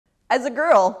As a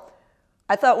girl,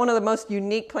 I thought one of the most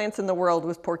unique plants in the world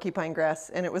was porcupine grass,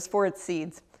 and it was for its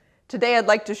seeds. Today I'd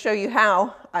like to show you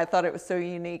how I thought it was so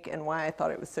unique and why I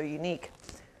thought it was so unique.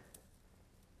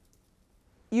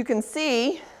 You can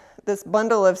see this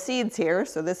bundle of seeds here.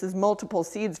 So this is multiple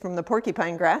seeds from the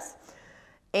porcupine grass.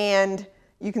 And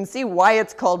you can see why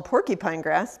it's called porcupine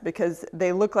grass, because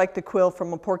they look like the quill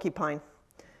from a porcupine.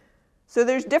 So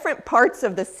there's different parts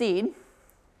of the seed.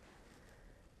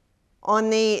 On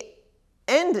the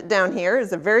end down here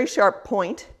is a very sharp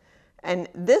point, and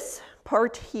this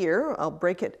part here, I'll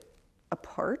break it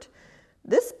apart.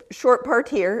 This short part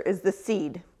here is the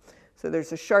seed. So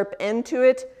there's a sharp end to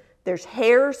it. There's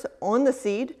hairs on the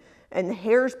seed, and the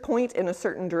hairs point in a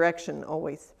certain direction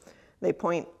always. They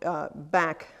point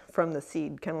back from the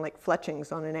seed, kind of like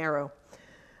fletchings on an arrow.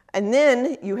 And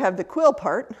then you have the quill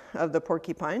part of the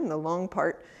porcupine, the long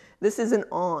part. This is an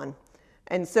awn.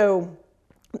 And so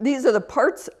these are the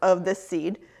parts of this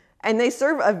seed, and they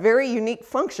serve a very unique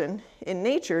function in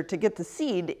nature to get the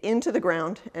seed into the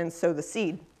ground and sow the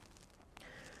seed.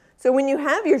 So when you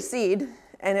have your seed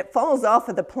and it falls off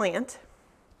of the plant,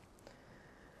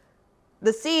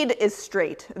 the seed is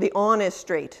straight. The awn is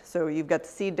straight. So you've got the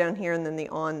seed down here and then the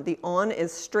awn. The awn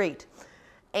is straight.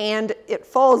 And it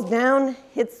falls down,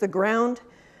 hits the ground,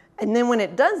 and then when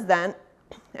it does that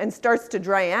and starts to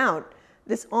dry out,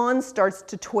 this awn starts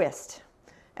to twist.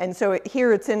 And so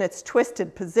here it's in its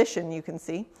twisted position, you can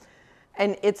see,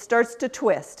 and it starts to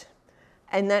twist.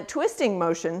 And that twisting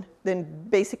motion then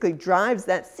basically drives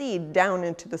that seed down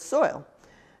into the soil.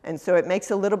 And so it makes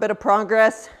a little bit of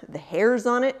progress. The hairs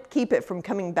on it keep it from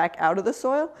coming back out of the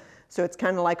soil. So it's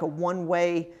kind of like a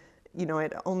one-way, you know,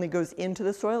 it only goes into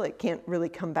the soil. It can't really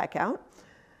come back out.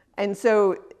 And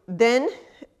so then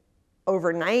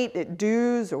overnight it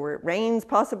dews or it rains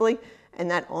possibly, and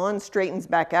that awn straightens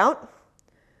back out.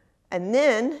 And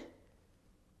then,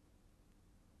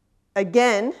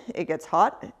 again, it gets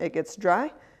hot, it gets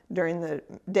dry during the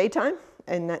daytime,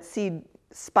 and that seed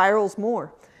spirals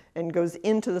more and goes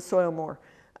into the soil more.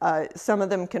 Some of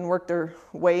them can work their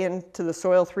way into the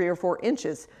soil 3 or 4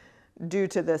 inches due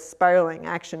to the spiraling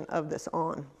action of this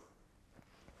awn.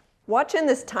 Watch in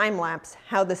this time lapse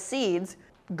how the seeds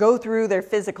go through their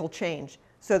physical change.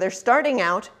 So they're starting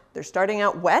out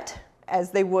wet, as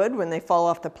they would when they fall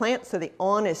off the plant. So the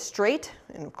awn is straight,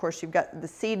 and of course you've got the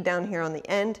seed down here on the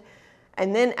end.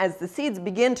 And then as the seeds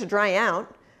begin to dry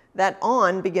out, that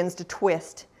awn begins to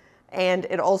twist, and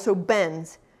it also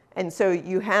bends. And so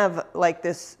you have like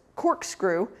this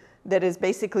corkscrew that is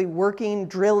basically working,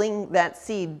 drilling that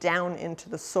seed down into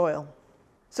the soil.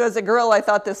 So as a girl, I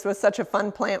thought this was such a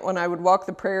fun plant when I would walk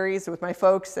the prairies with my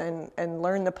folks and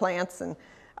learn the plants, and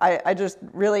I just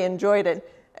really enjoyed it.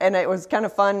 And it was kind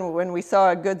of fun when we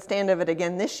saw a good stand of it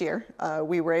again this year.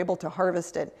 We were able to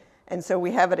harvest it. And so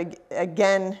we have it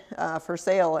again for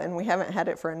sale, and we haven't had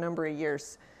it for a number of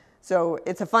years. So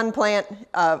it's a fun plant,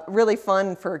 really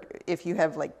fun for if you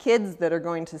have like kids that are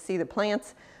going to see the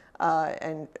plants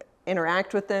and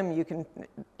interact with them. You can,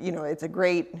 you know, it's a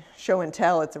great show and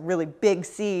tell. It's a really big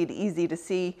seed, easy to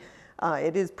see.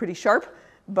 It is pretty sharp,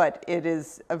 but it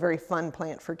is a very fun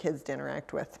plant for kids to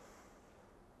interact with.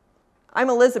 I'm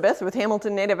Elizabeth with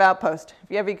Hamilton Native Outpost.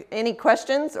 If you have any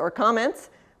questions or comments,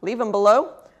 leave them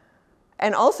below.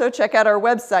 And also check out our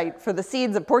website for the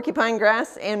seeds of porcupine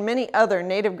grass and many other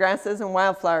native grasses and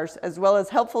wildflowers, as well as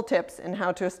helpful tips in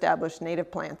how to establish native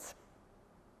plants.